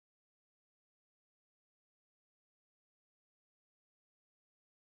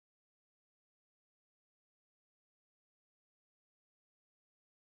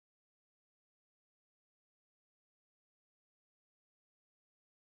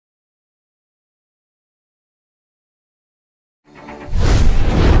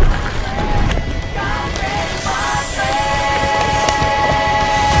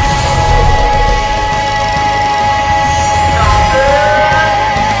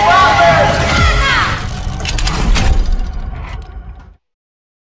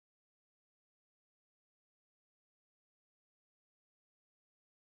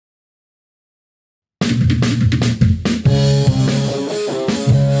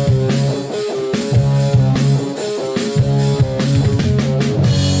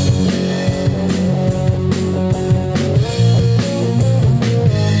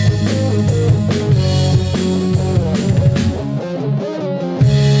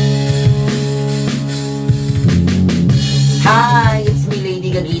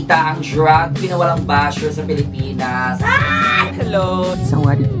balita, ang drug pinawalang basher sa Pilipinas. Ah! Hello!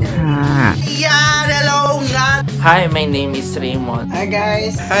 Sawadika! Yeah, hello nga! Hi, my name is Raymond. Hi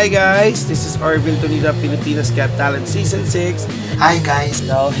guys! Hi guys! This is Ravelo Pilipinas Got Talent Season 6. Hi guys!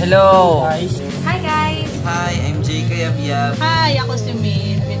 Hello! Hi guys! Hi, I'm JK Abiab. Hi, ako si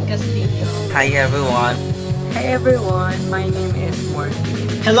Min Castillo. Hi everyone! Hi everyone, my name is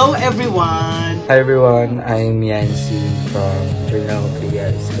Morty. Hello everyone! Hi everyone, I'm Yancy from KATRINA.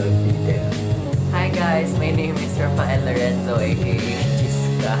 Hi guys, my name is Rafael Lorenzo, aka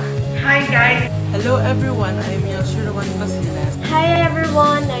Jiska. Hi guys! Hello everyone, I'm Yashirawan Basilas. Hi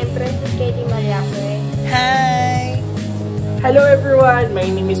everyone, I'm Princess Katie Mariaque. Hi! Hello everyone, my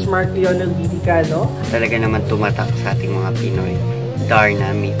name is Mark Leonel Vidicano. Talaga naman tumatak sa ating mga Pinoy.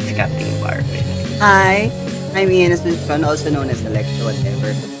 Darna meets Captain Barbell. Hi, I'm Ian Assunción, also known as Alexa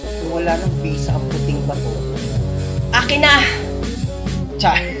Whatever. Wala nang visa ang puting bato. Akin na!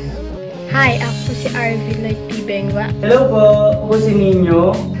 Char! Hi, ako si Arvin Bengwa. Hello po, ako si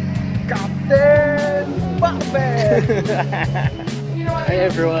Ninyo. Captain Barbell! Hi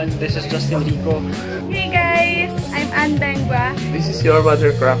everyone, this is Justin Rico. Hey guys, I'm Ann Bengwa. This is your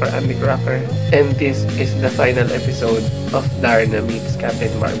mother cracker, Andy Cracker. And this is the final episode of Darna meets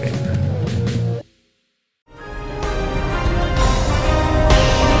Captain Barbell.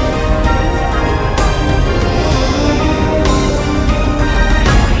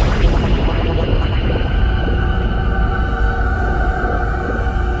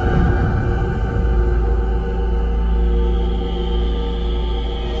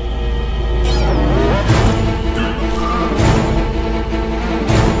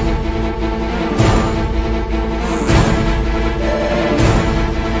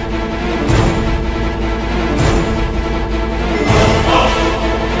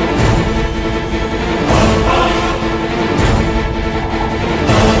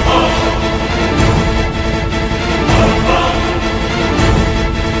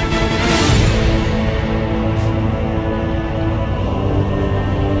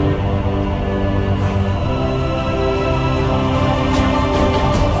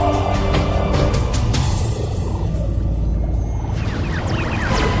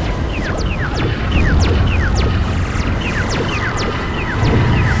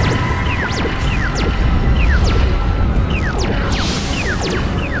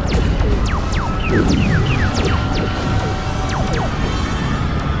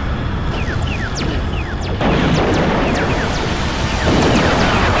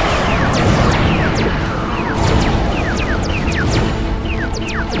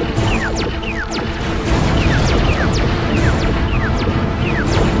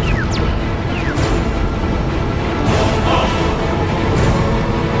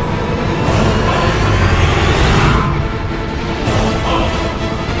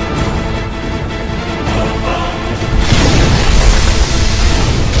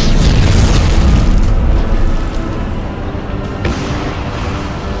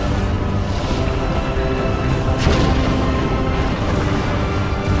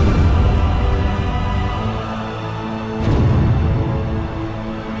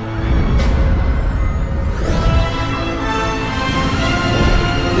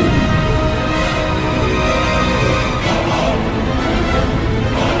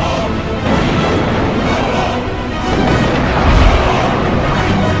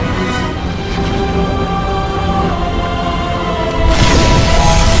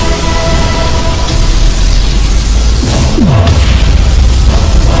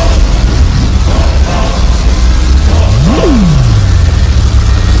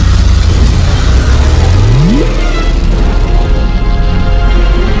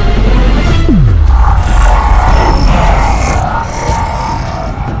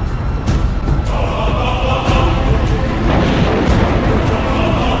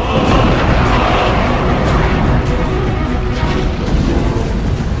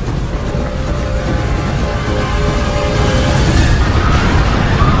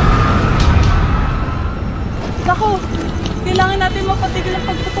 Kailangan natin mapatigil ang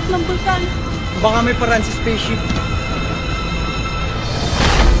pagputok ng bulkan. Baka may paraan sa spaceship.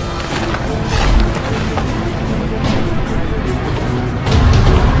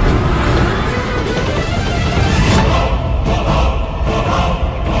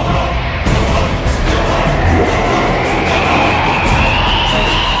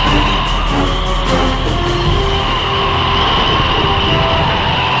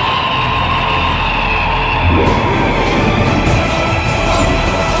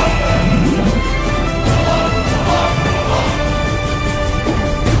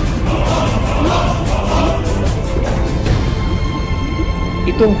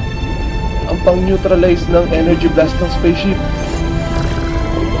 Ito, ang pang-neutralize ng energy blast ng spaceship.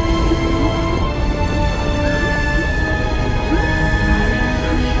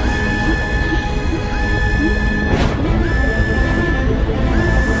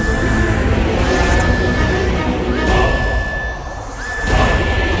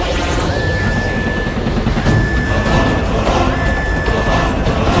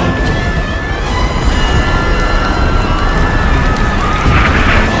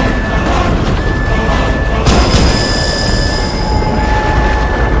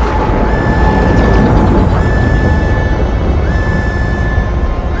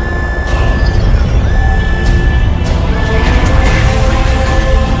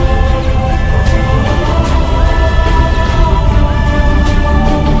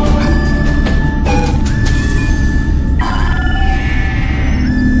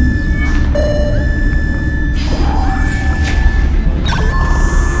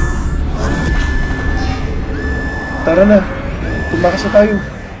 Tara na, tumakas na tayo.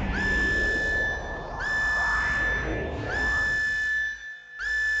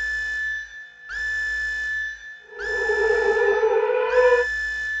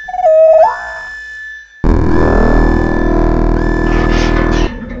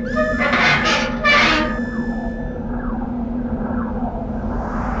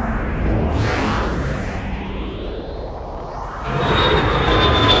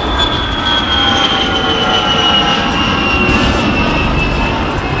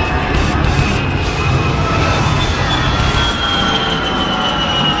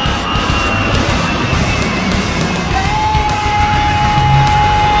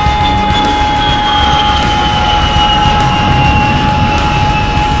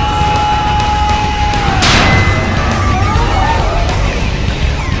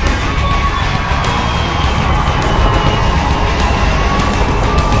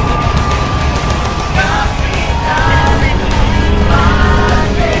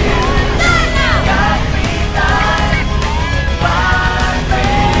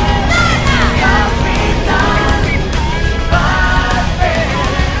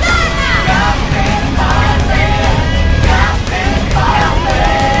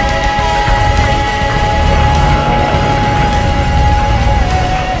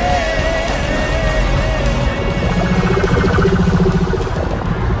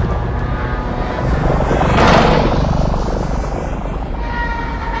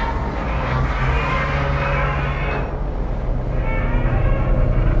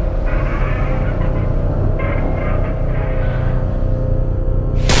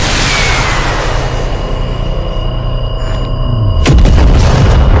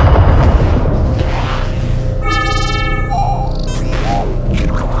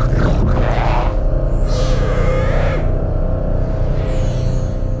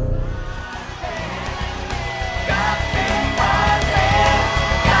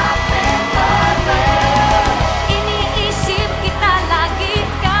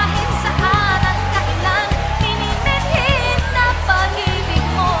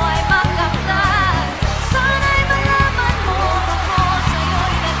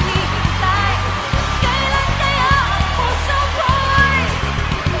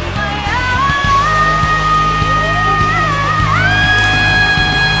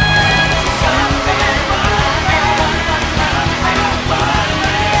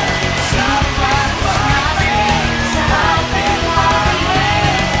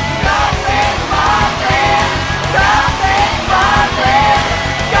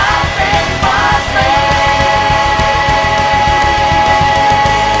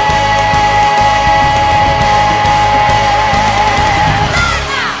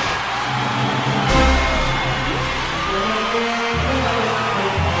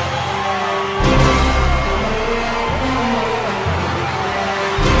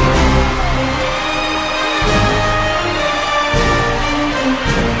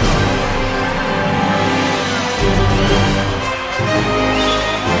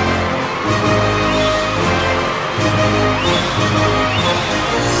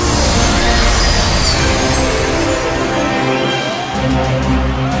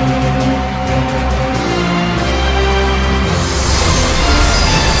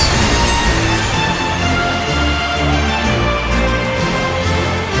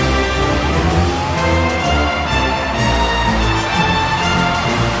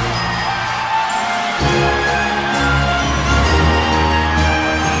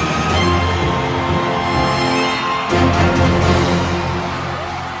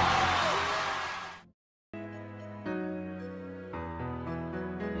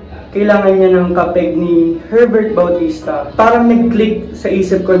 kailangan niya ng kapeg ni Herbert Bautista. Parang nag-click sa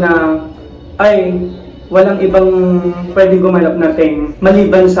isip ko na, ay, walang ibang pwedeng gumanap na Teng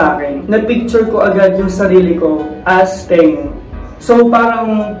maliban sa akin. Na-picture ko agad yung sarili ko as Teng. So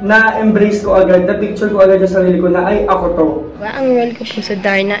parang na-embrace ko agad, na-picture ko agad yung sarili ko na ay ako to. Ang role ko po sa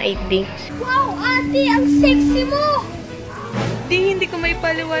Darna ay Dinks. Wow, ate! Ang sexy mo! Hindi ko may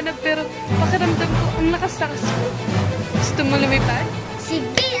paliwanag pero pakiramdam ko ang lakas-lakas ko. Gusto mo lumipad?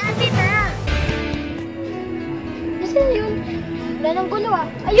 Sige, ate, tara! Nasaan yun? Wala nang gulo ah.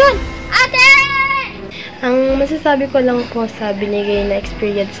 Ayun! Ate! Ang masasabi ko lang po sa binigay na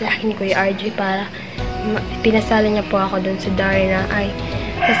experience sa akin ni Kuya RJ para pinasala niya po ako dun sa Darna ay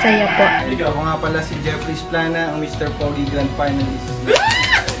masaya po. Ako nga pala si Jeffrey Plana, ang Mr. Pogi Grand Finalist.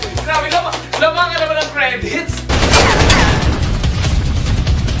 Grabe naman! Lamang ka naman ng credits!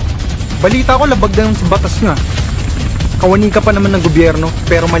 Balita ko labag na sa batas nga. Kawani ka pa naman ng gobyerno,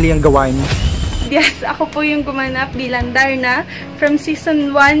 pero mali ang gawain mo. Yes, ako po yung gumanap bilang Darna from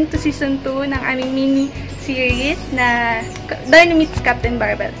season 1 to season 2 ng aming mini-series na Darna meets Captain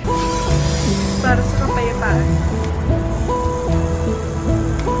Barbell. Para sa kapayapaan.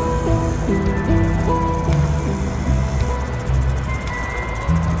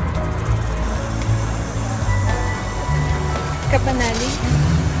 Kapanali.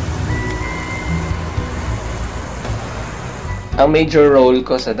 Ang major role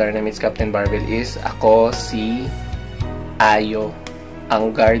ko sa Darna meets Captain Barbell is ako si Ayo,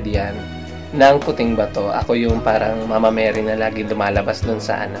 ang guardian ng puting bato. Ako yung parang Mama Mary na lagi lumalabas dun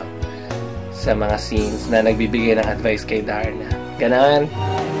sa sa mga scenes na nagbibigay ng advice kay Darna. Ganon.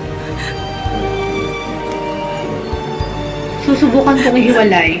 Susubukan kong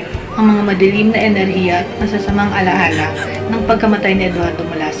ihiwalay ang mga madilim na enerhiya at masasamang alaala ng pagkamatay ni Eduardo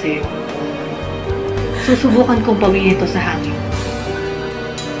mula sa iyo. Susubukan kong pawiin ito sa hangin.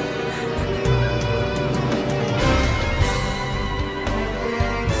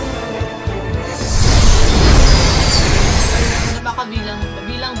 Baka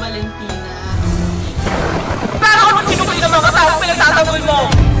bilang Valentina. Pero kung sino ko yung mga kasama pinagtatanggol mo?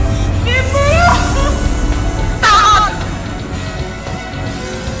 Ibo! Takot!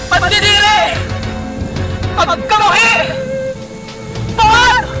 Pagdidiri! Pagkamuhi!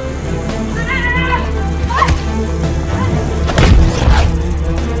 Tawad!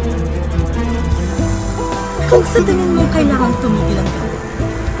 Kung sa tingin mo kailangan tumigil ang tao,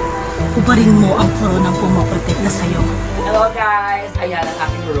 ubarin mo ang koronang pumaprotect na sa'yo. Hello guys! Ayan ang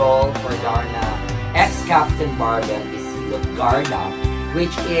aking role for Darna. Ex-Captain Barbell is si Darna,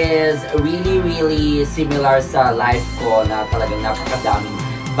 which is really similar sa life ko na talagang napakadaming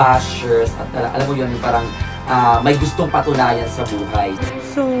bashers at alam mo yun, parang may gustong patunayan sa buhay.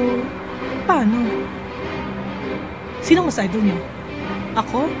 So, paano? Sino mas idol niyo?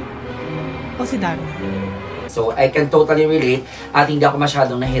 Ako? O si Darna? So, I can totally relate at hindi ako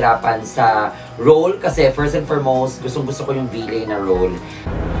masyadong nahirapan sa role kasi first and foremost, gustong-gusto ko yung villain na role.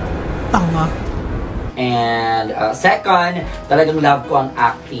 Tama. And second, talagang love ko ang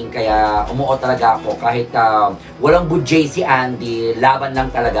acting kaya umuo talaga ako kahit walang budget si Andy, laban lang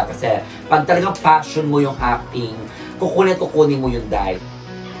talaga kasi pag talagang passion mo yung acting, kukunin mo yung dahil.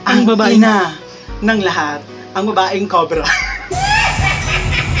 Ang babae na ng lahat, ang babaeng cobra.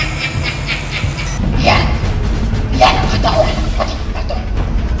 Yan ang katawan ng puting bato.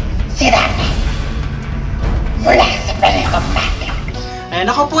 Si Darna. Mula sa pelikop natin. Ayan,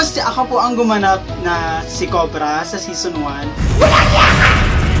 ako po ang gumanap na si Cobra sa season 1. Walang yakan!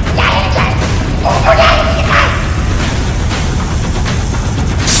 Dahil dyan, uunahin kita!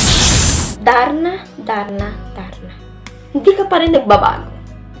 Darna. Hindi ka pa rin nagbabago.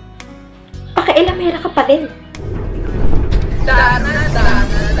 Pakailamera ka pa rin. Darna.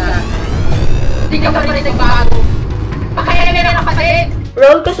 Hindi ka pa rin nagbago. Pakailamera ka pa rin.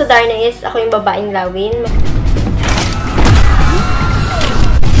 Role ko sa Darna is ako yung babaeng lawin.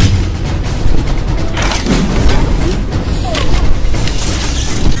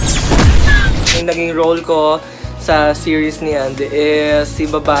 Yung naging role ko sa series ni Andy is si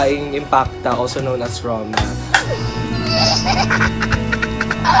babaeng Impacta, also known as Roma.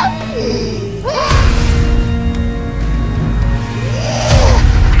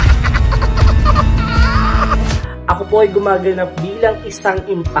 Ako po ay gumaganap bilang isang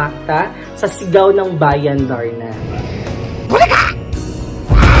Impacta sa Sigaw ng Bayan, Darna. Bulaga!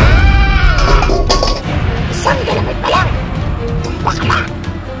 Isang galamit pa lang! Tumpa ka na!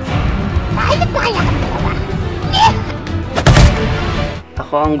 Kahit na kaya ka dalawa!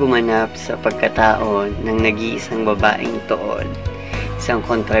 Ako ang gumanap sa pagkatao ng nag-iisang babaeng tool, isang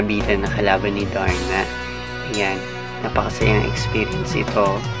kontrabida na kalaban ni Darna. Ayan, napakasayang experience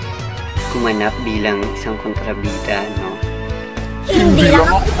ito gumanap bilang isang kontrabida, no? Hindi lang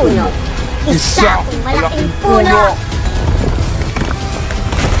ang puno. Isa akong malaking puno.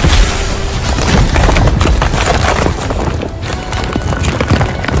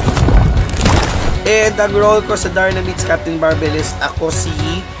 And ang role ko sa Darna meets Captain Barbell is ako si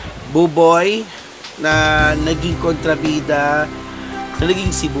Buboy na naging kontrabida na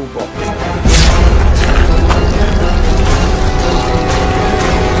naging si Bubok.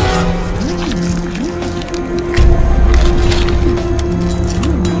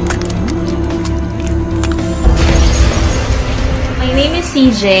 My name is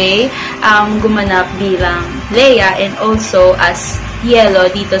CJ, gumanap bilang Leia and also as Yellow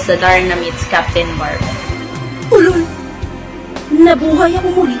dito sa Darna meets Captain Barbell. Ulol! Nabuhay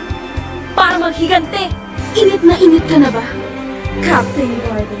ako muli para maghigante. Init na init ka na ba, Captain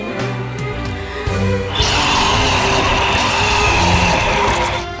Barbell?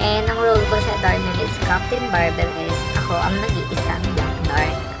 And ang role ko sa Darna meets Captain Barbell is ako ang nag-iisang Darna.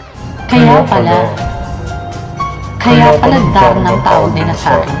 Kaya pala Darna ang tawag nila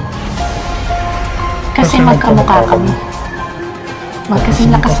sa akin. Kasi magkamukha kami.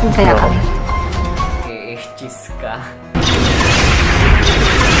 Magkasing lakas din kaya kami. Cheese ka.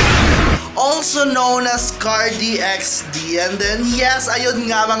 Also known as Cardi XD. And then, yes,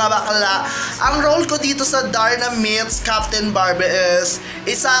 ayun nga mga bakla. Ang role ko dito sa Darna meets Captain Barbell is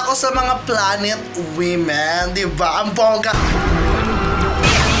isa ako sa mga planet women. Diba? Ang bongga.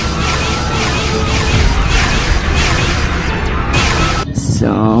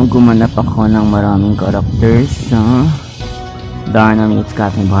 So, gumanap ako ng maraming characters sa Darna meets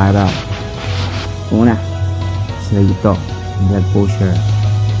Captain Barbell. Una, sila ito, blood pusher.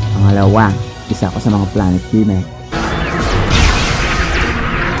 Pangalawa, isa ako sa mga planet women.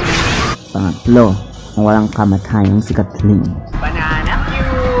 Pangatlo, ang walang kamatayang si KATRINA. Banana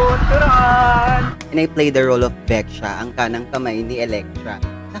cute! Turon! And I play the role of Beksha, ang kanang kamay ni Electra,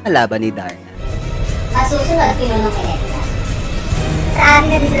 sa kalaban ni Darna. Masusunod, pinunong Electra. Sa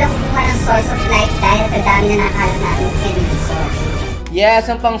amin na din sila kumuha ng source of life dahil sa dami na nakakalap natin energy source. Yes,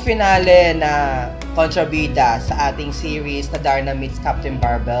 ang pang-finale na kontrabida sa ating series na Darna meets Captain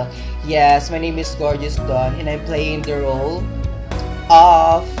Barbell. Yes, my name is Gorgeous Dawn and I'm playing the role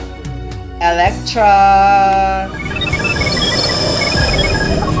of Electra.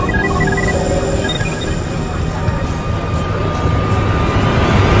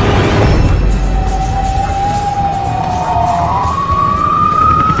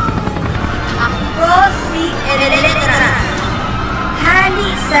 Ako si Electra. Hani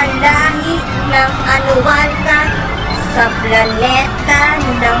sa lahi ng anuwalta sa planeta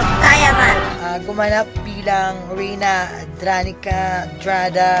ng Kayaman. Gumanap bilang Reyna Dranica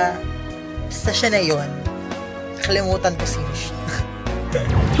Drada. Basta siya na yun. Nakalimutan ko sino siya.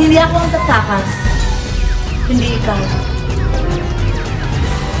 Hindi ako ang tatakas. Hindi ikaw.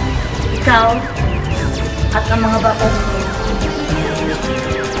 Ikaw at ang mga batang mo.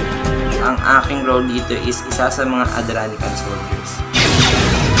 Ang aking role dito is isa sa mga Adranican soldiers.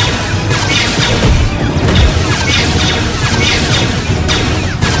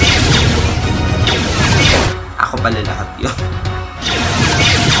 Ako pala lahat yun.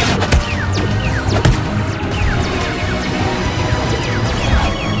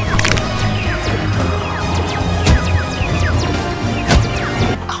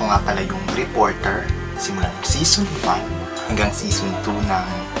 Ako nga pala yung reporter simula ng season 1 hanggang season 2 ng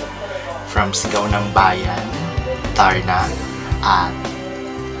From Sigaw ng Bayan, Darna, at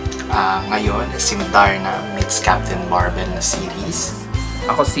ngayon si Darna meets Captain Barbell na series.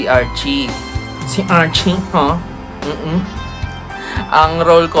 Ako si Archie. Si Archie, huh? Ang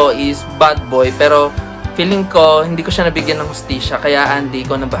role ko is bad boy, pero feeling ko hindi ko siya nabigyan ng hustisya, kaya Andy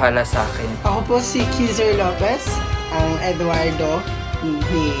ko na bahala sa akin. Ako po si Kizer Lopez, ang Eduardo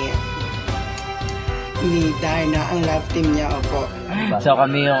ni Darna, ang love team niya, opo. So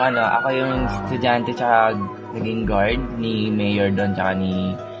kami yung ako yung estudyante tsaka naging guard ni Mayor Don tsaka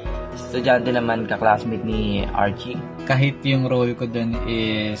ni estudyante naman ka-classmate ni Archie. Kahit yung role ko dun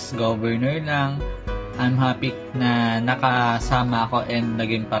is governor lang, I'm happy na nakasama ako and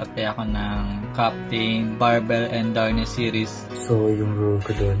naging parte ako ng Captain Barbell and Darna series. So yung role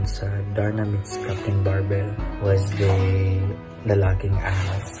ko dun sa Darna meets Captain Barbell was the lalaking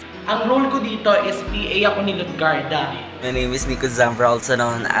ass. Ang role ko dito is PA ako ni Lutgarda. My name is Nico Zambra, also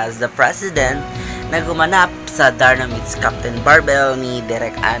known as the President, na gumanap sa Darna meets Captain Barbell ni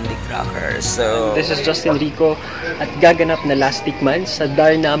Direk Andy Crocker. So, this is Justin Rico at gaganap na Lastikman sa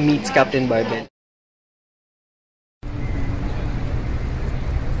Darna meets Captain Barbell.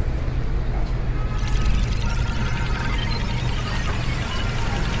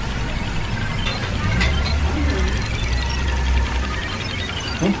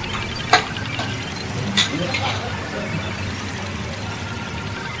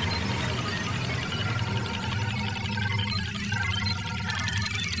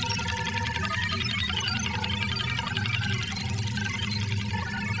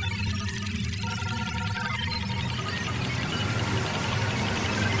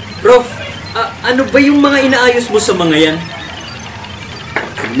 Prof, ano ba yung mga inaayos mo sa mga yan?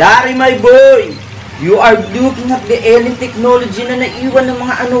 Larry, my boy! You are looking at the alien technology na naiwan ng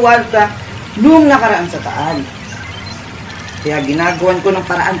mga anuwarta noong nakaraan sa Taal. Kaya ginagawan ko ng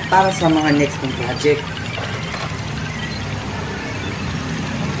paraan para sa mga next kong project.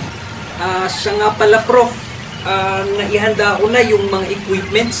 Siya nga pala, Prof. Naihanda ko na yung mga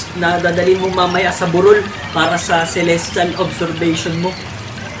equipments na dadalhin mo mamaya sa burol para sa celestial observation mo.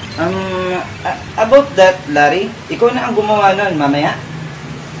 About that, Larry, ikaw na ang gumawa nun mamaya.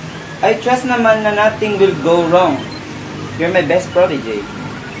 I trust naman na nothing will go wrong. You're my best protege.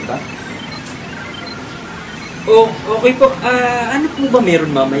 Diba? Oh, okay po. Ano po ba meron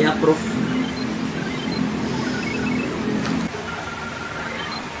mamaya, Prof?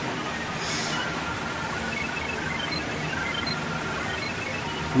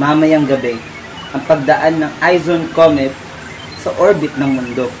 Mamayang gabi, ang pagdaan ng Ison Comet sa orbit ng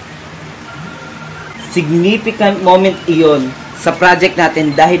mundo. Significant moment iyon sa project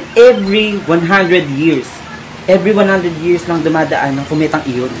natin dahil every 100 years lang dumadaan ng kometang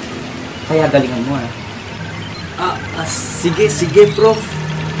iyon. Kaya galingan mo Sige, Prof.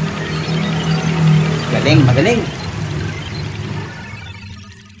 Magaling.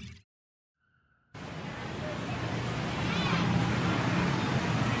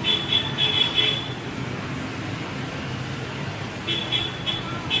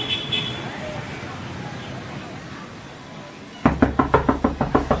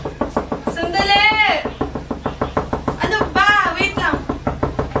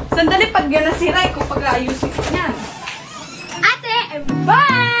 Sandali, pag yan nasira, kung pag-ayusin ko yan. Ate, I'm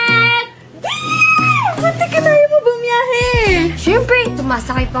back! Ba't ka tayo mo bumiyahe? Siyempre,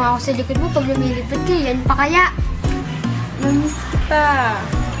 tumasakay pa nga ako sa likod mo pag lumilipad ka. Yan pa kaya? Namiss kita.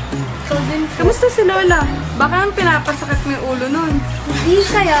 So din, kamusta si Lola? Baka nang pinapasakit mo yung ulo nun. Hindi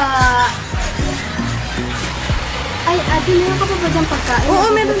kaya... Ay, ate, meron ka pa ba dyan pagkain? Oo,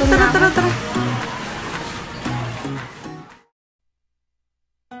 meron. Tara.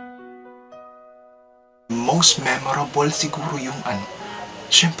 Most memorable siguro yung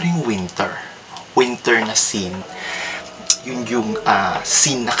syempre yung winter na scene. Yun yung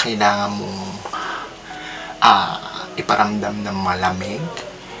scene na kailangan mong iparamdam ng malamig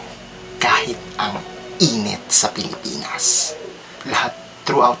kahit ang init sa Pilipinas. Lahat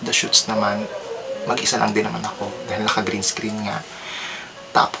throughout the shoots naman, mag-isa lang din naman ako dahil naka-green screen nga.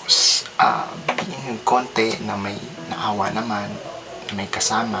 Tapos yung konti na may naawa naman, na may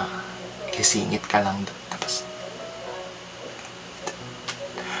kasama, kisingit ka lang doon. Tapos,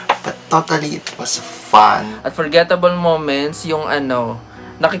 but totally, it was fun. At forgettable moments, yung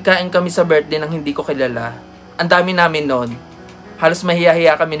nakikain kami sa birthday ng hindi ko kilala. Ang dami namin noon. Halos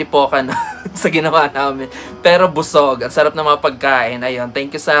mahiya-hiya kami ni Pokan sa ginawa namin. Pero busog. Ang sarap ng mga pagkain. Ayun,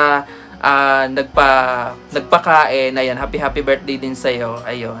 thank you sa nagpakain. Ayun, happy birthday din sa'yo.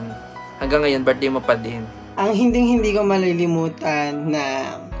 Ayun. Hanggang ngayon, birthday mo pa din. Ang hindi ko malilimutan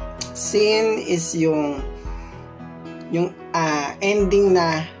na scene is yung ending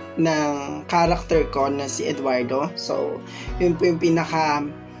na ng character ko na si Eduardo. So, yun po yung pinaka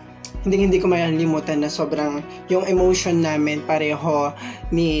hindi ko malilimutan na sobrang yung emotion namin pareho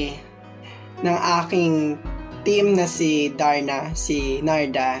ng aking team na si Darna, si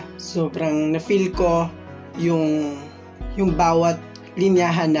Narda. Sobrang na-feel ko yung bawat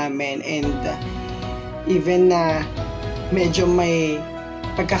linyahan namin, and even na medyo may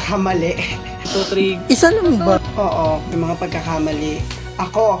pagkakamali. 2, 3. Isa lang ba? Oo, may mga pagkakamali.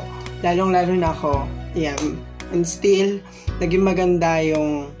 Ako, lalong-lalo na ako. Yeah. And still, naging maganda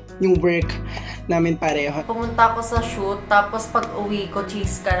yung work namin pareho. Pumunta ako sa shoot, tapos pag uwi ko,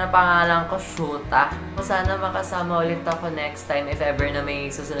 Chiska na pangalan ko, Shoota. Sana makasama ulit ako next time if ever na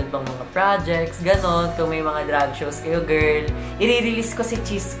may susunod bang mga projects, ganon. Kung may mga drag shows kayo, girl. I-release ko si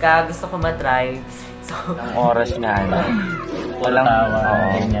Chiska, gusto ko matry. So, ang oras na walang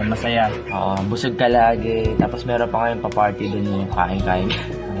tawa, ganyan, masaya. Busog ka lagi, tapos meron pa kayong pa-party dun yung kain-kain.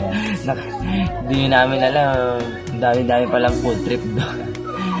 Hindi namin alam, dami-dami palang food trip doon.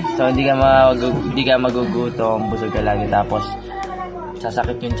 So hindi ka magugutom, busog ka lagi, tapos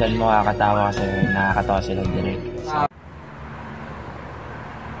sasakit yung tiyan mo, nakakatawa sila direct.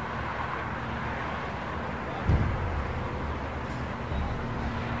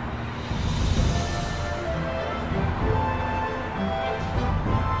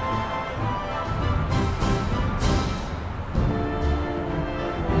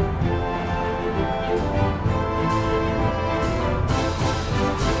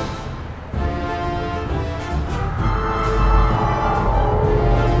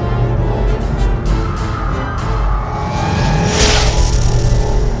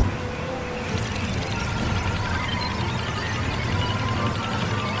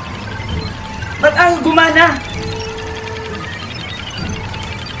 Ba't ang gumana?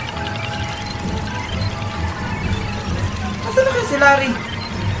 Asan na kayo si Larry?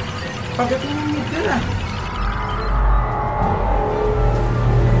 Pagdating ng meteor ah.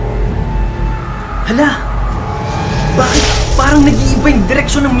 Hala! Bakit parang nag-iiba yung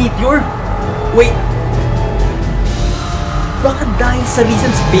direksyon ng meteor? Wait! Baka dahil sa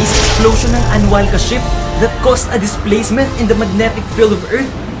recent space explosion ng Annualka ship that caused a displacement in the magnetic field of Earth,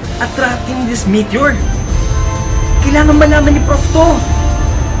 attracting this meteor. Kailangan malaman ni Prof to.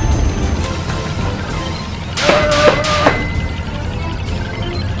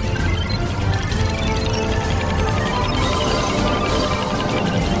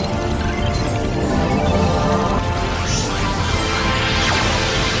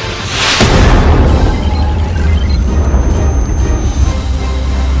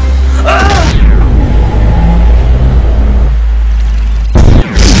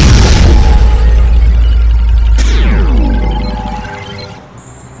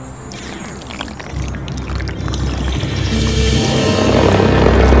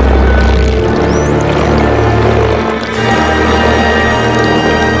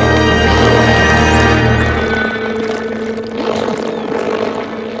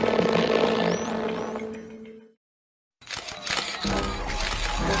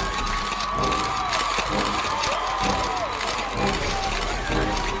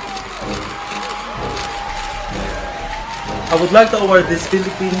 I would like to award this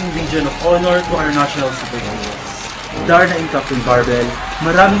Philippine Legion of Honor to our national superheroes. Darna and Captain Barbell,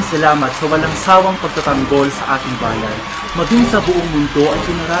 maraming salamat sa walang sawang pagtatanggol sa ating bayan. Maging sa buong mundo ay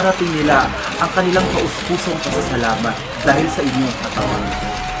pinararating nila ang kanilang taus-pusong pasasalamat dahil sa inyong katawan.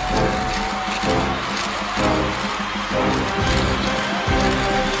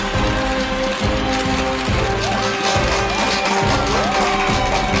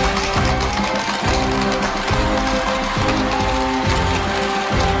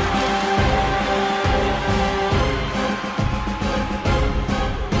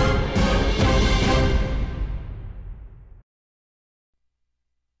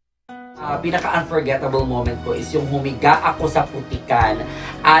 Pinaka-unforgettable moment ko is yung humiga ako sa putikan,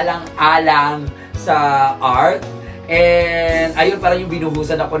 alang-alang sa art. And ayun, parang yung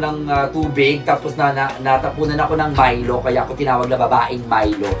binuhusan ako ng tubig, tapos natapunan ako ng Milo, kaya ako tinawag na babaeng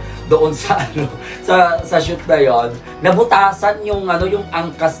Milo doon sa sa shoot na yon. Nabutasan yung yung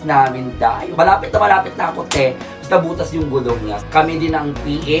angkas namin dahil malapit na ako tapos nabutas yung gulong niya. Kami din ang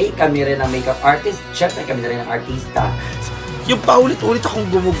PA, kami rin ang makeup artist, syempre kami na rin ang artista. Yung paulit-ulit akong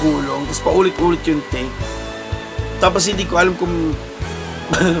gumugulong, tapos paulit-ulit yung take. Tapos hindi ko alam kung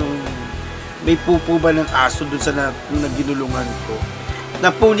may pupo ba ng aso dun sa naginulungan ko.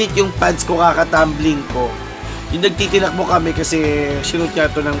 Napunit yung pants ko, kakatumbling ko. Yung nagtitinakbo kami kasi sinut niya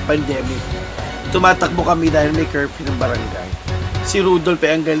ito ng pandemic. Tumatakbo kami dahil may curfew ng barangay. Si Rudolph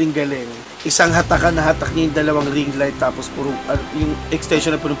ang galing-galing. Isang hatakan na hatak niya yung dalawang ring light, tapos yung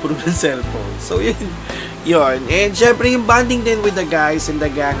extension na punong-puno ng cellphone. So yun. And syempre yung bonding din with the guys and the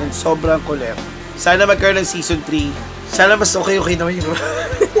gang, and sobrang kulit. Sana magkaroon ng season 3. Sana mas okay naman yung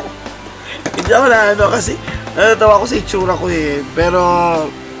hindi ako na kasi natawa ko sa itsura ko eh. Pero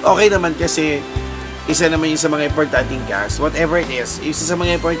okay naman kasi isa naman yung sa mga importanteng cast. Whatever it is, isa sa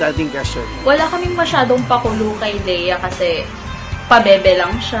mga importanteng cast yun. Wala kaming masyadong pakulo kay Leia kasi pabebe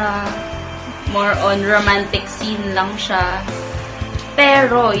lang siya. More on romantic scene lang siya.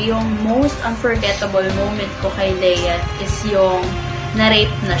 Pero yung most unforgettable moment ko kay Leia is yung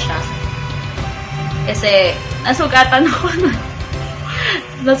na-rape na siya. Kasi nasugatan ako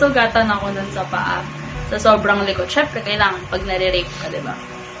nun sa paa. Sa sobrang likod. Syempre, kailangan pag nare-rape ka, diba?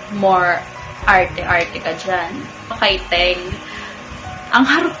 More arte-arte ka dyan. Kay Teng, ang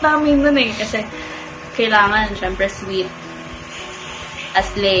harap namin nun eh. Kasi kailangan, syempre, sweet. As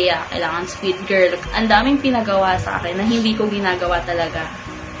Leia, kailangan sweet girl. Ang daming pinagawa sa akin na hindi ko ginagawa talaga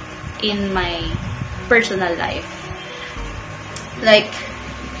in my personal life. Like,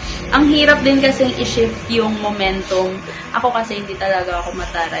 ang hirap din kasi i-shift yung momentum. Ako kasi hindi talaga ako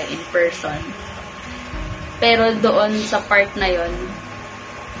mataray in person. Pero doon sa part na yon,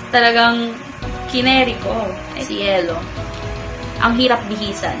 talagang kineri ko. Si Yelo. Ang hirap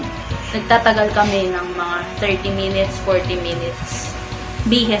bihisan. Nagtatagal kami ng mga 30 minutes, 40 minutes.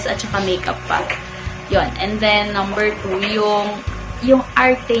 Bihes at saka makeup pa. Yon. And then, number 2, yung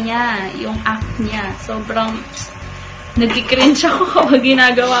arte niya, yung act niya. Sobrang nagki-cringe ako kapag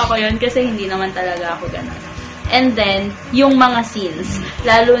ginagawa ko yon kasi hindi naman talaga ako ganun. And then, yung mga scenes,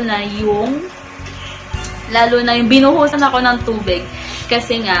 lalo na yung binuhusan ako ng tubig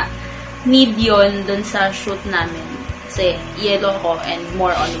kasi nga, need yon dun sa shoot namin. Kasi, yellow ko and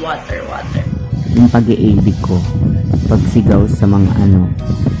more on water. yung pag-iibig ko, pagsigaw sa mga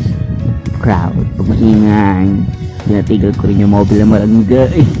crowd, pag maingay, pinatigil ko rin yung mobile na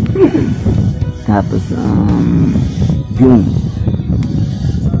malagay. Tapos, yung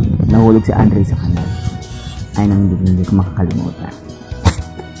nahulog si Andre sa kanal. Ay, nang hindi ko makakalimutan.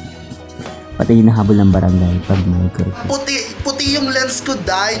 Pati yung nahabol ng barangay pag may kurot. Puti yung lens ko,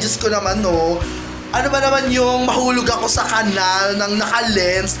 Day. Diyos ko naman, no. Ano ba naman yung mahulog ako sa kanal ng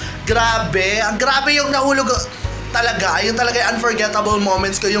naka-lens? Grabe. Ang grabe yung nahulog talaga. Ayun talaga yung unforgettable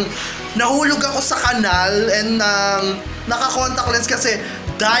moments ko. Yung nahulog ako sa kanal and naka-contact lens kasi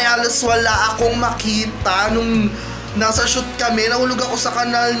dahil halos wala akong makita nung nasa shoot kami. Nahulog ako sa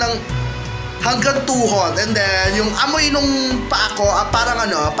kanal ng hanggang tuhod. And then, yung amoy nung paa ko, parang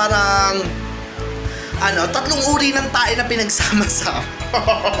tatlong uri ng tae na pinagsama-sama.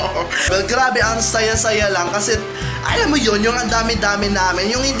 Well, grabe, ang saya-saya lang kasi alam mo yun, yung ang dami-dami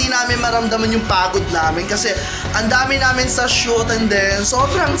namin, yung hindi namin maramdaman yung pagod namin kasi ang dami namin sa shoot and then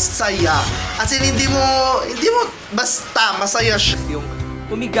sobrang saya. As in, hindi mo basta masaya siya. Yung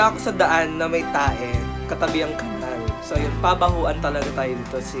umiga ako sa daan na may tae, katabi ang kanal. So yun, pabahuan talaga tayo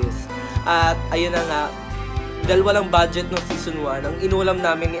dito, sis. At ayun na nga, dahil walang budget ng season 1, ang inulam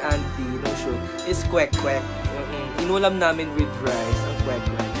namin ni Auntie nung shoot is kwek-kwek. Inulam namin with rice, ang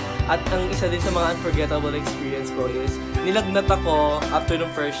kwek-kwek. At ang isa din sa mga unforgettable experience ko is, nilagnat ako after ng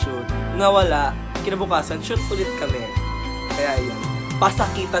first shoot. Nawala, kinabukasan, shoot ulit kami. Kaya yun,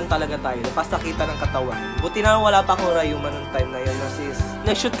 pasakitan talaga tayo, pasakitan ng katawan. Buti na wala pa akong rayuman ng time na yun, na sis.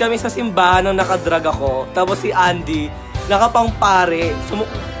 Nag-shoot kami sa simbahan nang nakadrag ako, tapos si Andy, nakapangpare,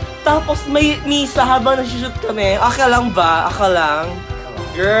 tapos may misa habang nag-shoot kami. Aka lang ba? Aka lang?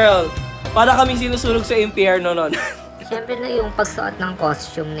 Girl, para kami sinusunog sa impyerno nun. Siyempre na yung pagsuot ng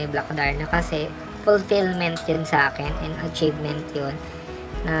costume ni Black Darna kasi fulfillment yun sa akin and achievement yun.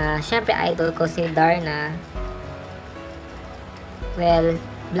 Na siyempre idol ko si Darna. Well,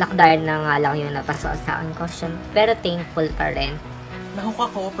 Black Darna nga lang yung napasuot sa akin costume. Pero thankful pa rin. Nahook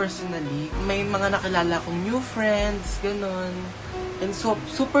ako personally. May mga nakilala akong new friends, ganun. And so,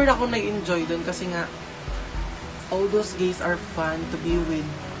 super ako nag-enjoy dun kasi nga, all those gays are fun to be with,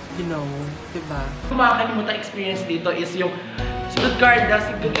 you know, diba? Yung makakalimutan experience dito is yung sunod Garda,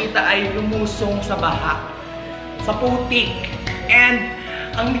 si Gugita ay lumusong sa baha, sa putik. And,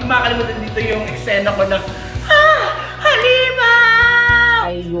 ang hindi ko makakalimutan dito yung eksena ko na, Halima!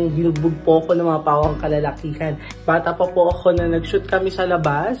 Ay yung binugbog po ako ng mga pawang kalalakihan. Bata pa po ako na nag-shoot kami sa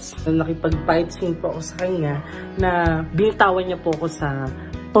labas. Nakipag-fight scene po ako sa kanya na binitawan niya po ako sa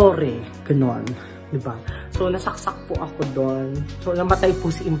tore. Ganon. Diba? So nasaksak po ako doon. So namatay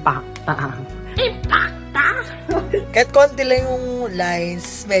po si Impacta. Impacta! Kahit konti lang yung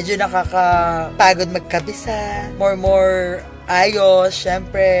lines, medyo nakakapagod magkabisa. More ayos.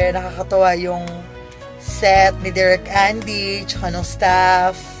 Siyempre, nakakatawa yung set ni Derek Andy, tsaka ng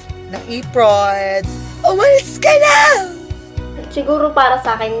staff, ng E-Prod. Umalis ka na! Siguro para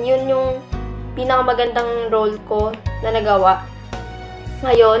sa akin, yun yung pinakamagandang role ko na nagawa.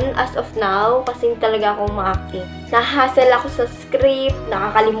 Ngayon, as of now, kasi talaga akong ma-acting. Nahassle ako sa script,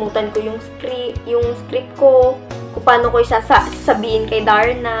 nakakalimutan ko yung script ko, kung paano ko sasabihin kay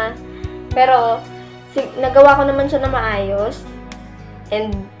Darna. Pero, nagawa ko naman siya na maayos.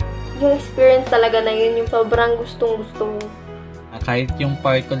 And, yung experience talaga na yun, yung sobrang gustong-gusto. Kahit yung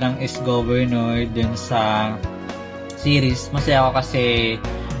part ko lang is governor dun sa series, masaya ako kasi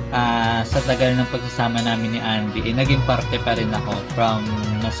sa tagal ng pagsasama namin ni Andy, naging parte pa rin ako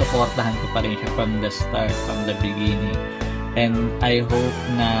nasuportahan ko pa rin siya from the start, from the beginning. And I hope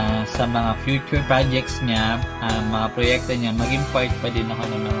na sa mga future projects niya, mga proyekto niya, maging part pa din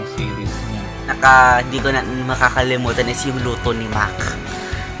ako ng mga series niya. Hindi ko na makakalimutan is yung luto ni Mac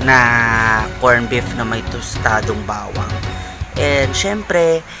na corn beef na may tostadong bawang. And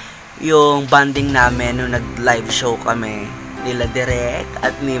syempre, yung bonding namin nung nag-live show kami nila Direk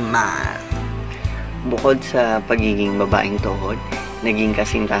at ni Matt. Bukod sa pagiging babaeng tuhod, naging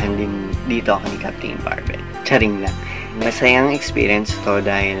kasintahan din dito ako ni Captain Barbell. Charing lang. Masayang experience to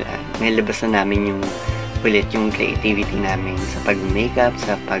dahil nilabas na namin yung creativity namin sa pag-makeup,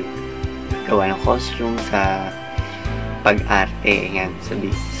 sa paggawa ng costume, sa pag-arte, yan,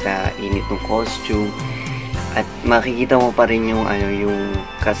 sa init ng costume. At makikita mo pa rin yung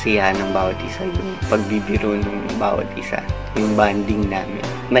kasiyahan ng bawat isa, yung pagbibiro ng bawat isa, yung bonding namin.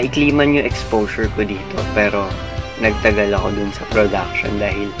 Maikli man yung exposure ko dito, pero nagtagal ako dun sa production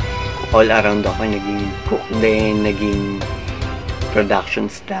dahil all around ako, naging cook din, naging production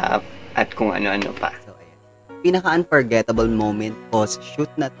staff, at kung ano-ano pa. Pinaka-unforgettable moment ko sa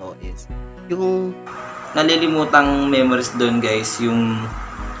shoot na to is yung nalilimutang memories doon, guys, yung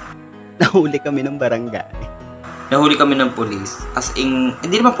nahuli kami ng barangay. Nahuli kami ng pulis. As in,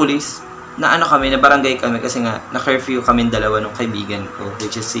 hindi naman pulis. Na ano kami, na barangay kami kasi nga, na-curfew kami dalawa ng kaibigan ko,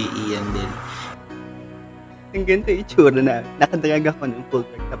 which is si Ian din. Ang ganito yung itsura na nakadrag ako ng full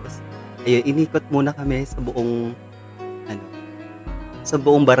track. Tapos, ayun, inikot muna kami sa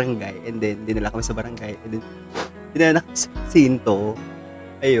buong barangay. And then, dinala kami sa barangay. And then, dinala kami sa sinto.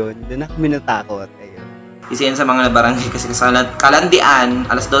 Ayun, doon na kami natakot. Ayun. Isa yan sa mga barangay kasi sa kalandian,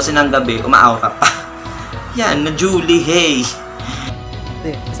 alas 12 ng gabi, umaaw ka pa. Yan, na Julie, hey!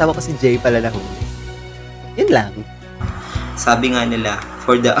 Kasama ko si Jay pala na huli. Yun lang. Sabi nga nila,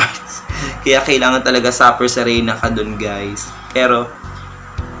 for the arts. Kaya kailangan talaga supper sa Reyna ka dun, guys. Pero,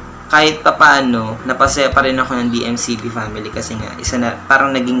 kahit pa paano, napasaya pa rin ako ng DMCB family kasi nga, isa na,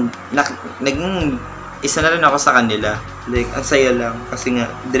 parang naging isa na rin ako sa kanila. Like, ang saya lang. Kasi nga,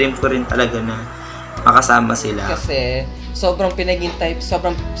 dream ko rin talaga na makasama sila. Kasi, sobrang pinaghintay,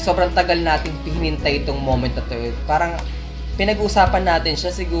 sobrang tagal nating hinintay itong moment na to. Parang, pinag-usapan natin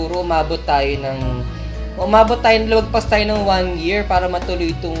siya, siguro umabot tayo, lumagpas tayo ng 1 year para matuloy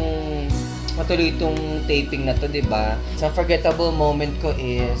itong taping na to, diba? So, unforgettable moment ko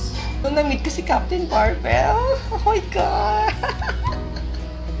is, nung na-meet ko si Captain Barbell. Oh my God!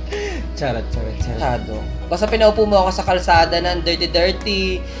 Charot. Basta pinaupo mo ako sa kalsada ng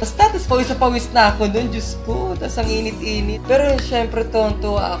dirty. Basta, tapos pawis na ako dun, Diyos ko. Tapos ang init-init. Pero, syempre,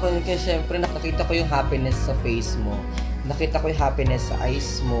 tonto ako. Kasi, syempre, nakita ko yung happiness sa face mo. Nakita ko yung happiness sa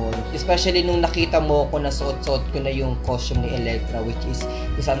eyes mo. Especially nung nakita mo ko na suot-suot ko na yung costume ni Electra, which is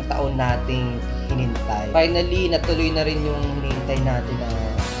 1 taon nating hinintay. Finally, natuloy na rin yung hinintay natin na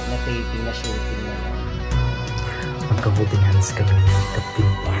taping, na shooting na lang. Magkabuting hands kami ng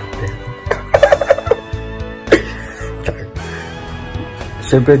Captain Barbell.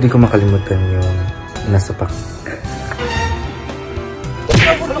 Siyempre, di ko makalimutan yung nasa pak.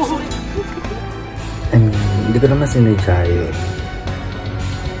 Hindi ko naman sinadya yun.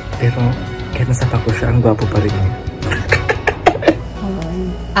 Pero, kahit nasapak ko siya, ang gwapo pa rin niya.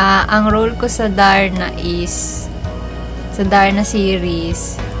 Ang role ko sa Darna is, sa Darna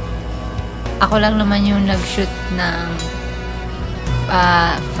series, ako lang naman yung nag-shoot ng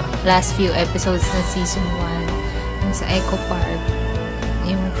last few episodes ng season 1, yung sa Eco Park,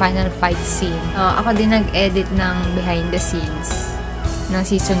 yung final fight scene. Ako din nag-edit ng behind the scenes ng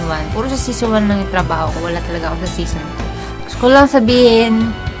season 1. Puro sa season 1 lang yung trabaho ko. Wala talaga ako sa season 2. Gusto ko lang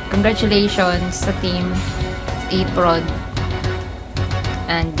sabihin, congratulations sa team, sa A-Prod,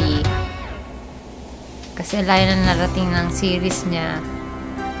 Andy. Kasi layo na narating ng series niya.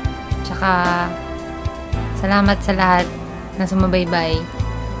 Tsaka, salamat sa lahat na sumabaybay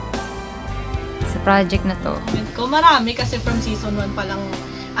sa project na to. Ko marami kasi from season 1 pa lang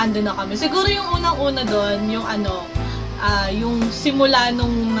ando na kami. Siguro yung unang-una doon, yung yung simula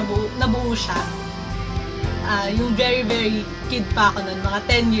nung nabuo siya. Yung very kid pa ako nun, mga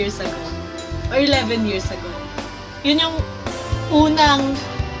 10 years ago or 11 years ago. Yun yung unang,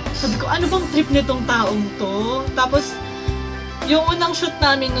 sabi ko, ano bang trip nitong taong to? Tapos, yung unang shoot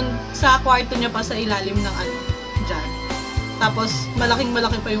namin nun, sa kwarto niya pa sa ilalim ng dyan. Tapos, malaki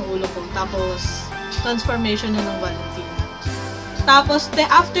pa yung ulo ko. Tapos, transformation na ng Valentina. Tapos,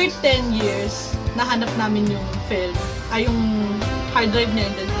 after 10 years, nahanap namin yung film. Yung hard drive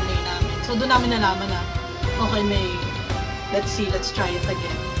niya and then pinay namin. So, doon namin nalaman na, okay, let's try it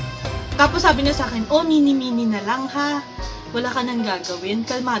again. Tapos sabi niya sa akin, mini-mini na lang ha. Wala ka nang gagawin.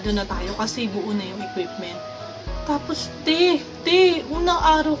 Kalmado na tayo kasi buo na yung equipment. Tapos, unang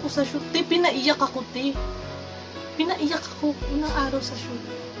araw ko sa shoot, pinaiyak ako, Pinaiyak ako unang araw sa shoot.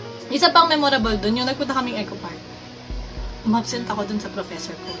 Isa pang memorable doon, yung nagpunta kaming Eco Park. Umabsent ako doon sa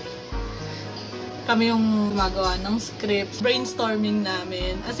professor ko. Kami yung gumagawa ng script, brainstorming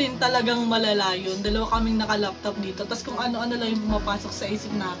namin. As in, talagang malala yun. Dalawa kaming naka-laptop dito. Tapos kung ano-ano lang yung pumapasok sa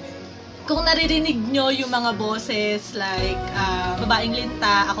isip namin. Kung naririnig nyo yung mga boses, like, Babaeng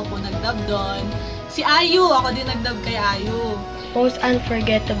Linta, ako po nag-dub doon. Si Ayu, ako din nag-dub kay Ayu. Most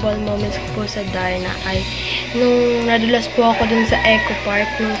unforgettable moments ko po sa Darna ay nung nadulas po ako dun sa Eco Park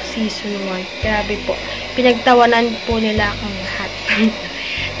nung season 1. Grabe po, pinagtawanan po nila akong lahat.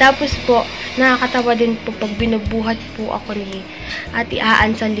 Tapos po, nakakatawa din po pag binubuhat po ako ni Ate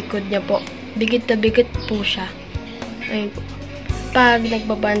Aan sa likod niya po. Bigit na bigit po siya. Ayun po. Pag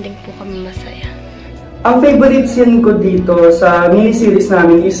nagbabanding po kami masaya. Ang favorite scene ko dito sa miniseries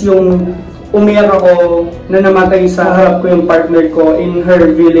namin is yung umiyak ako na namatay sa harap ko yung partner ko in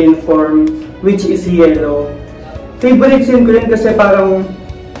her villain form, which is Yellow. Favorite scene ko rin kasi parang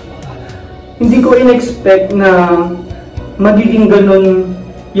hindi ko in-expect na magiging ganun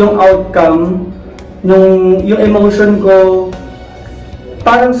yung outcome, yung emotion ko,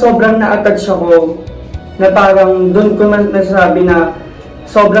 parang sobrang na-attach ako na parang doon ko nasabi na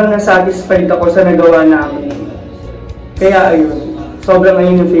sobrang na-satisfied ako sa nagawa namin. Kaya ayun, sobrang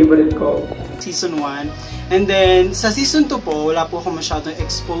ayun yung favorite ko. Season 1. And then, sa Season 2 po, wala po ako masyadong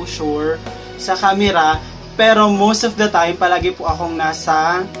exposure sa camera. Pero most of the time, palagi po akong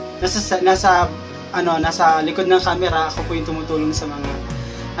nasa likod ng camera. Ako po yung tumutulong sa mga,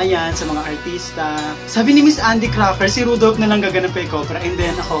 sa mga artista. Sabi ni Miss Andy Cracker, si Rudolph na lang gaganap kay Cobra. And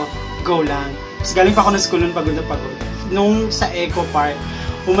then ako, go lang. Tapos galing pa ako ng school nun, pagod na pagod. Nung sa Eco Park,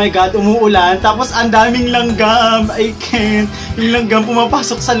 oh my God, umuulan. Tapos ang daming langgam. I can't. Yung langgam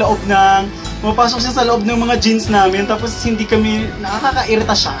pumapasok sa loob siya sa loob ng mga jeans namin. Tapos hindi kami,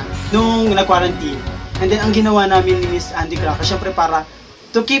 nakakairita siya nung nag-quarantine. And then ang ginawa namin ni Miss Andy Cracker, syempre para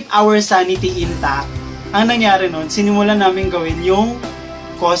to keep our sanity intact. Ang nangyari nun, sinimulan namin gawin yung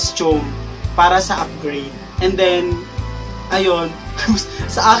costume para sa upgrade. And then, ayun,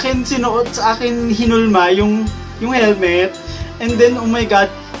 sa akin hinulma yung helmet. And then, oh my God,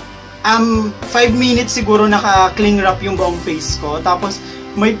 5 minutes siguro naka-cling wrap yung buong face ko. Tapos,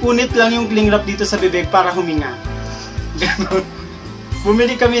 may punit lang yung cling wrap dito sa bibig para huminga. Ganon.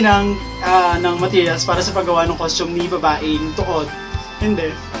 Bumili kami ng materials para sa paggawa ng costume ni babaeng tuod. And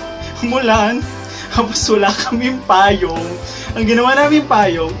then, umulan. Tapos wala kaming payong. Ang ginawa namin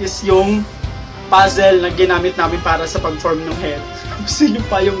payong is yung puzzle na ginamit namin para sa pag-form ng head. Tapos yung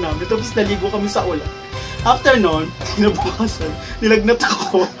payong namin. Tapos naligo kami sa ulan. After nun, kinabukasan, nilagnat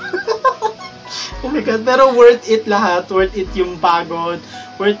ako. Oh my God, pero worth it lahat. Worth it yung pagod.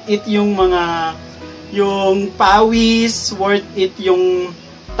 Worth it yung pawis. Worth it yung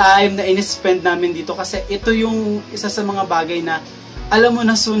time na in-spend namin dito. Kasi ito yung isa sa mga bagay na, alam mo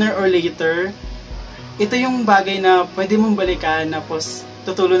na sooner or later, ito yung bagay na pwede mong balikan. Tapos,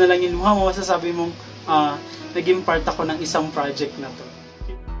 tutulo na lang yung mukha mo. Masasabi mong, naging part ako ng isang project na to.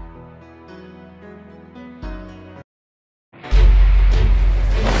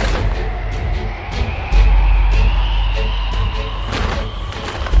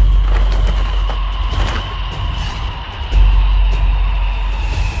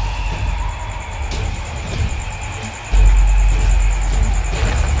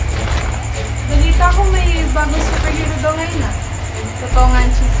 Bagong superhero daw ngayon ah. Totoo nga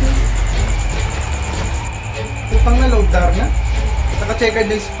ang chismis. Utang na load, Darna.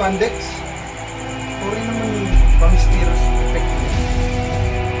 Naka-checkered na yung spandex. Uri naman yung pang-mysterious effect.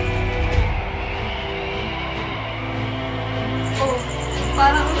 Oh,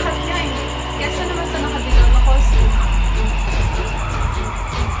 parang ang hot nga eh. Kesa naman sa nakadilaw na costume.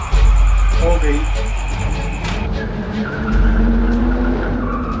 Okay.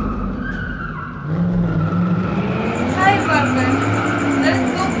 Hi, Barbell. Let's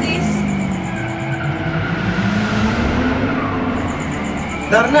go, please.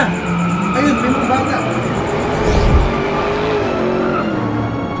 Darna! Ayun, may mga bata.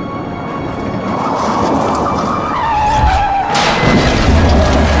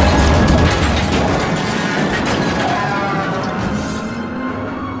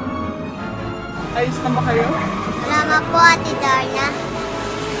 Ayos na ba kayo? Salamat po, Ate Darna.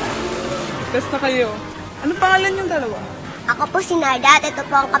 Best na kayo. Ano pangalan yung dalawa? Ako po si Narda at ito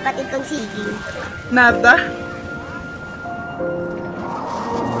po ang kapatid kong Siging. Narda?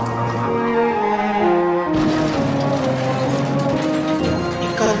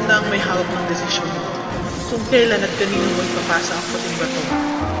 Ikaw na ang may hawak ng desisyon kung kailan at kanino mo ipapasa ang puting bato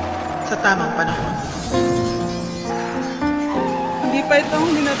sa tamang panahon. Hindi pa ito ang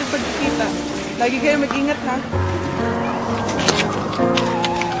hindi natin pagkikita. Lagi kayo mag-ingat ha.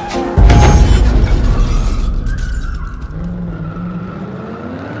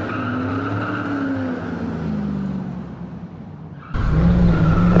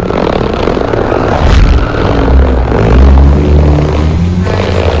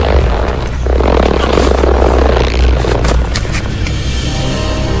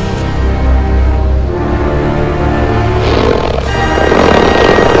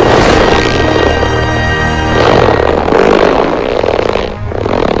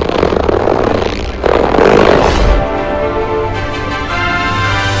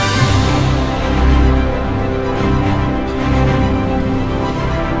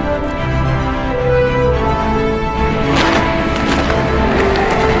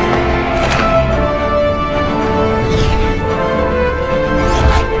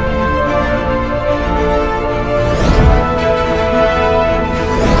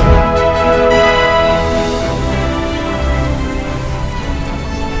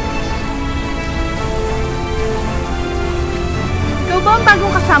 Ikaw ba ang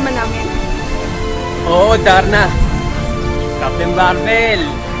bagong kasama namin? Oo, Darna. Captain Barbell!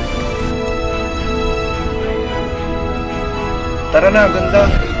 Tara na, ganda.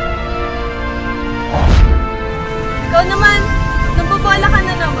 Ikaw naman, nagbabola ka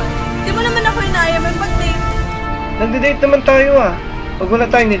na naman. Di mo naman ako inaaya may pag-date. Nagde-date naman tayo ah. Pag wala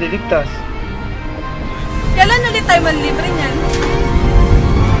tayong nililigtas. Kailan ulit tayo manlibre niyan?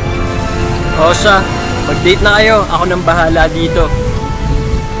 O siya, mag-date na kayo. Ako nang bahala dito.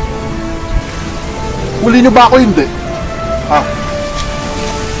 Huli niyo ba ako hindi? Ha?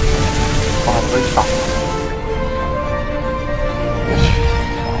 Parang tako.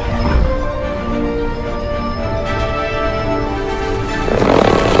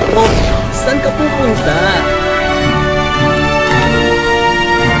 Oh, saan ka pupunta?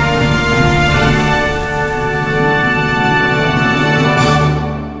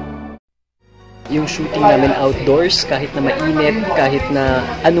 Yung shooting namin outdoors, kahit na mainit, kahit na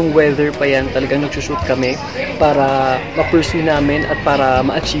anong weather pa yan, talagang nagsushoot kami para ma-pursue namin at para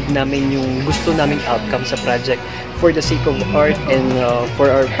ma-achieve namin yung gusto naming outcome sa project for the sake of art and for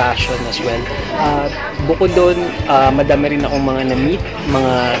our passion as well. Bukod doon, madami rin akong mga na-meet,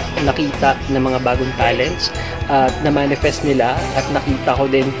 mga nakita na mga bagong talents na manifest nila at nakita ko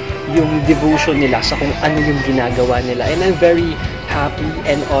din yung devotion nila sa kung ano yung ginagawa nila. And I'm very happy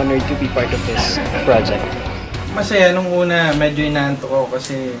and honored to be part of this project. Masaya nung una, medyo inaantok ako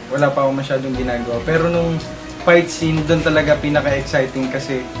kasi wala pa ako masyadong ginagawa. Pero nung fight scene, doon talaga pinaka-exciting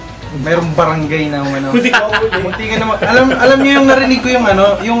kasi merong barangay na ano. Munti ka naman. Alam niyo yung narinig ko yung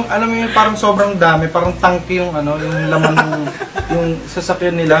ano, yung alam mo yung parang sobrang dami, parang tangke yung ano, yung laman ng yung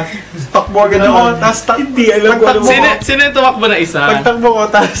sasakyan nila. Takbo agad ako, tapos hindi alam ko ano. Sino yung tumakbo na isa? Pagtakbo ko,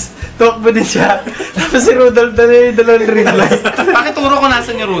 tapos tumakbo din siya. Tapos si Rudolph dalawang ring light. Pakituro ko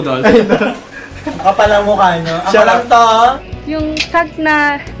nasan yung Rudolph. Kapal ang mukha nyo. Ako lang to. Yung fact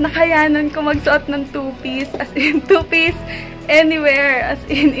na nakayanan ko magsuot ng two-piece, as in two-piece anywhere, as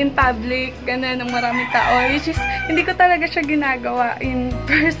in public, ganun, ng maraming tao, which is, hindi ko talaga siya ginagawa in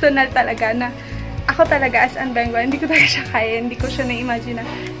personal talaga, na ako talaga as Ann Bengwa, hindi ko talaga siya kaya, hindi ko siya na-imagine na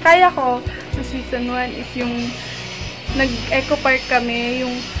kaya ko sa season 1 is yung nag-eco park kami,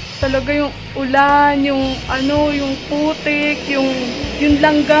 yung talaga yung ulan, yung ano, yung putik, yung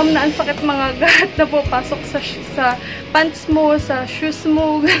langgam na ang sakit mga gat na pupasok sa pants mo, sa shoes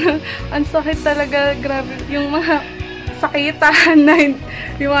mo, gano'n. Ang sakit talaga, grabe. Yung mga sakitan na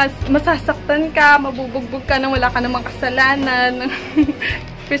yung masasaktan ka, mabubugbog ka na wala ka namang kasalanan.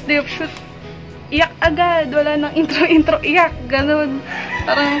 First day of shoot, iyak agad, wala nang intro, iyak, gano'n.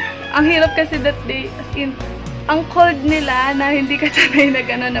 Parang, ang hirap kasi that day, as in, ang cold nila na hindi ka sanay na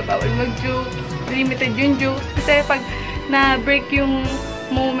gano'n, na bawal mag-jokes, limited yung jokes. Kasi pag na-break yung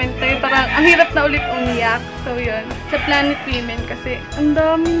moment na yun, parang ang hirap na ulit umiyak. So yun, sa Planet Women kasi ang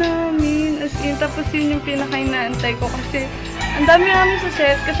dami namin, as in, tapos yun yung pinaka-inaantay ko kasi ang dami namin sa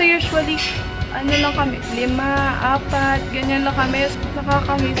set. Kasi usually, ano lang kami, 5, 4, ganyan lang kami,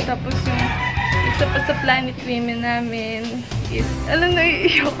 nakakamiss. Tapos yung isa pa sa Planet Women namin is, alam na,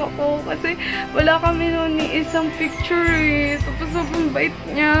 iiyak ako kasi wala kami noon ni isang picture eh. Tapos sobrang bait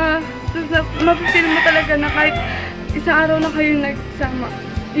niya. Tapos mapipil mo talaga na kahit isang araw na kayo nagsama,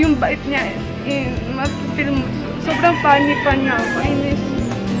 yung bait niya is, mapipil mo. Sobrang funny pa niya. Kainis.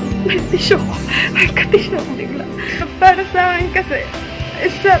 Nag-tissue ko. Nagka-tissue ko bigla. Para sa akin kasi,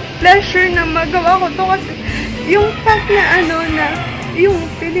 it's a pleasure na magawa ko to kasi yung fact na ano na, yung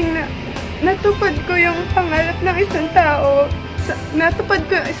feeling na natupad ko yung pangarap ng isang tao. Natupad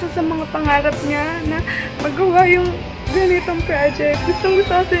ko yung isa sa mga pangarap niya na magawa yung ganitong project. Gusto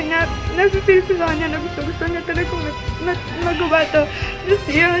kasi nga, nasisisi sa kanya na gusto niya talaga magawa to. Just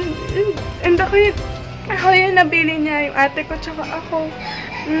yun. And ako yung nabili niya, yung ate ko tsaka ako.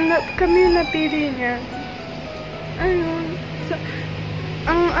 Kami yung napili niya. Ayun. So,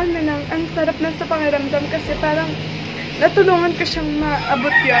 ang sarap na sa pakiramdam kasi parang natulungan ko siyang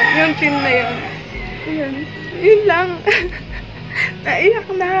maabot yun. Yung team na yun. Yun lang. Naiyak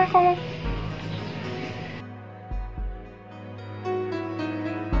na ako.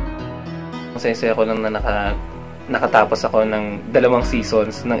 Masaya ko lang na nakatapos ako ng 2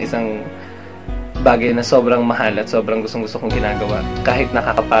 seasons ng isang bagay na sobrang mahal at sobrang gustong-gusto kong ginagawa. Kahit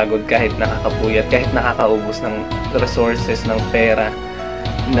nakakapagod, kahit nakakapuyat, kahit nakakaubos ng resources, ng pera,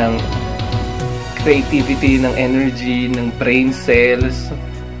 ng creativity, ng energy, ng brain cells,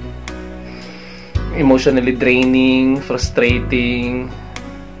 emotionally draining, frustrating,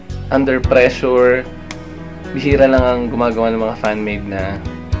 under pressure. Bihira lang ang gumagawa ng mga fan-made na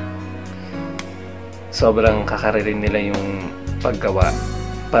sobrang kakaririn nila yung paggawa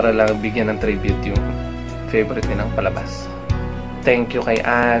para lang bigyan ng tribute yung favorite nilang palabas. Thank you kay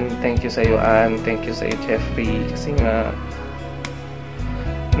Ann, thank you sa iyo Ann, thank you sa iyo Jeffrey kasi nga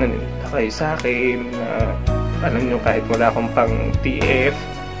naninita kayo sa akin na alam nyo kahit wala akong pang TF,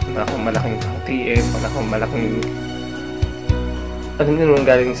 wala akong malaking pang TF, wala akong malaking alam nyo naman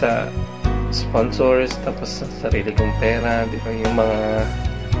galing sa sponsors tapos sa sarili kong pera, di ba, yung mga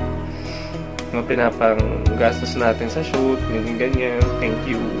pinapang gastos natin sa shoot, ganyan. Thank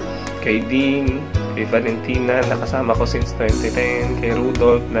you kay Dean, kay Valentina, nakasama ko since 2010, kay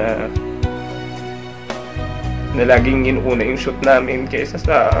Rudolph na laging inuuna yung shoot namin kaysa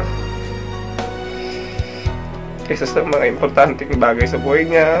sa mga importanteng bagay sa buhay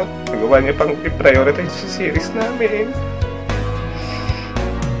niya. Nagawa niya pang i-prioritize sa series namin.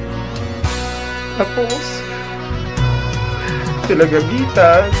 Tapos sila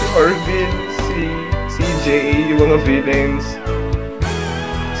Gabita, si Orvin, si CJ, yung mga villains,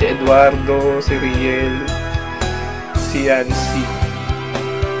 si Eduardo, si Riel, si Yancy,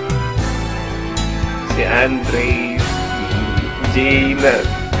 si Andre, si Jay na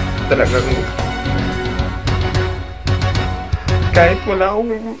talagang kahit wala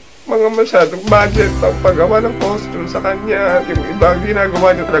akong mga masyadong budget ang paggawa ng costume sa kanya, yung iba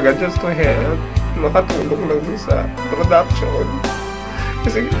ginagawa niya talaga just to help, makatulong lang dun sa production.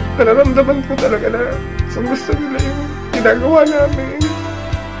 Kasi nararamdaman ko talaga na gusto nila yung ginagawa namin.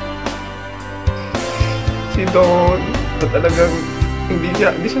 Si Don, na talagang hindi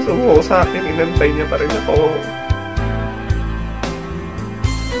siya sumuho sa akin, inantay niya pa rin ako.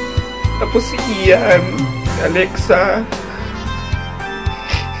 Tapos si Ian, si Alexa,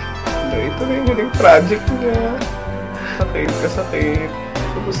 ito na yung huling project niya. Sakit.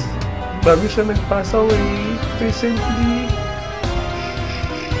 Tapos bago siya nag-pass away recently,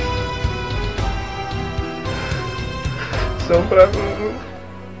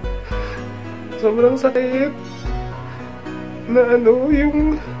 sobrang sakit na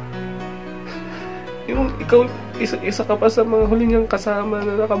yung ikaw isa ka pa sa mga huli niyang kasama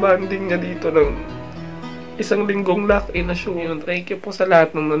na nakabanding niya dito ng isang linggong lock-in na show. Thank you po sa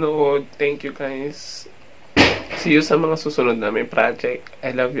lahat ng nanood. Thank you guys. See you sa mga susunod namin project.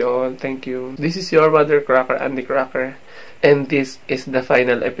 I love you all. Thank you. This is your mother cracker, Andy Cracker, and this is the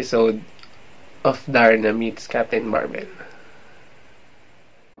final episode of Darna meets Captain Barbell.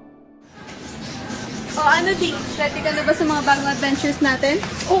 Ano, Ding? Ready ka na ba sa mga bagong adventures natin?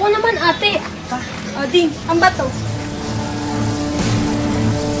 Oo naman, ate. Ding, ang bato.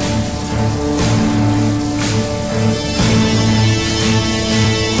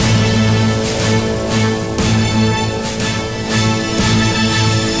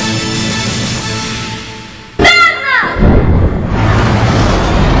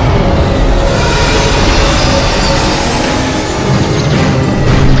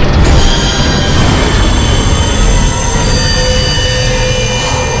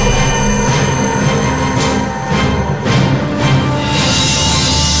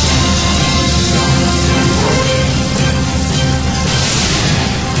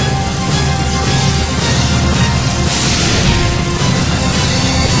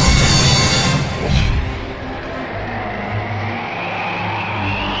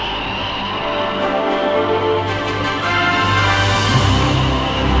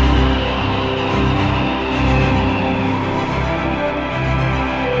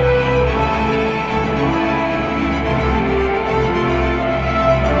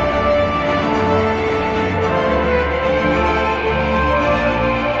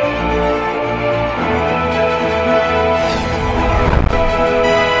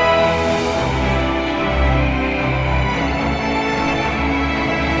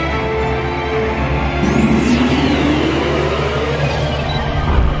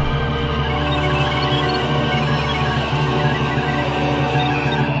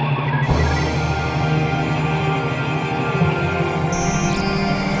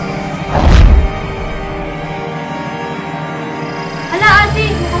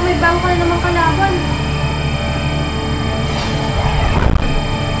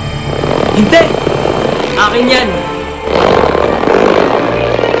 Hindi! Akin yan!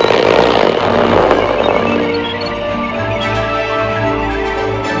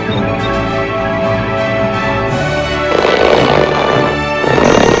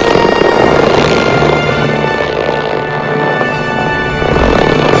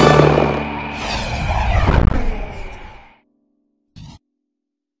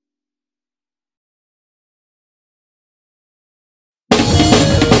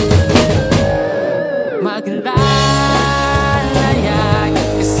 Maglalayag.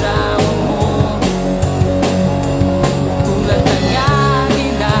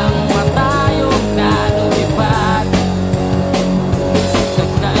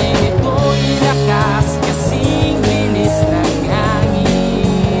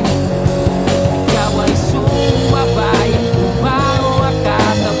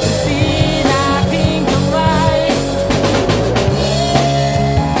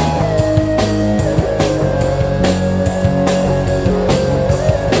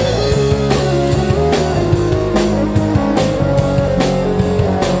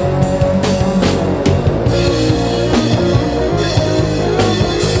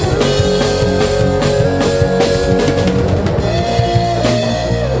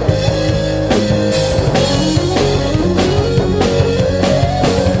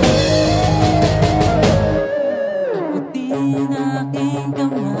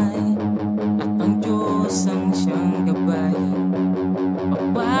 buhay at ang Diyos ang siyang gabay.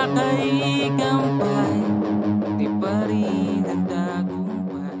 Papakaigang